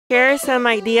Here are some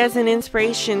ideas and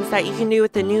inspirations that you can do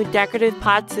with the new decorative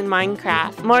pots in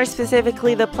Minecraft, more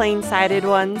specifically the plain-sided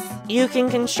ones. You can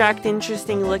construct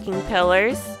interesting looking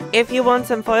pillars. If you want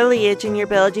some foliage in your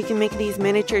build, you can make these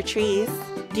miniature trees.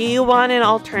 Do you want an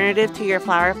alternative to your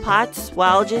flower pots?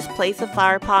 Well, just place a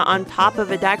flower pot on top of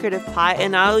a decorative pot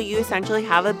and now you essentially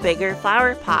have a bigger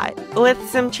flower pot. With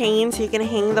some chains, you can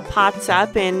hang the pots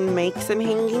up and make some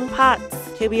hanging pots.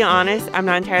 To be honest, I'm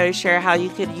not entirely sure how you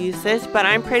could use this, but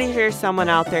I'm pretty sure someone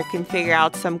out there can figure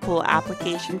out some cool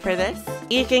application for this.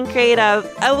 You can create a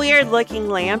weird looking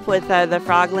lamp with the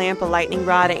frog lamp, a lightning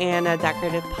rod, and a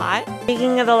decorative pot.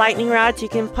 Speaking of the lightning rods, you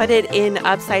can put it in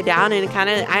upside down and it kind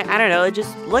of, I don't know, it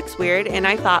just looks weird, and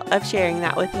I thought of sharing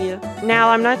that with you. Now,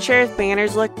 I'm not sure if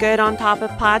banners look good on top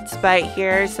of pots, but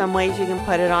here are some ways you can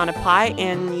put it on a pot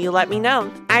and you let me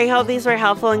know. I hope these were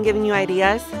helpful in giving you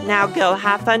ideas. Now go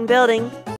have fun building!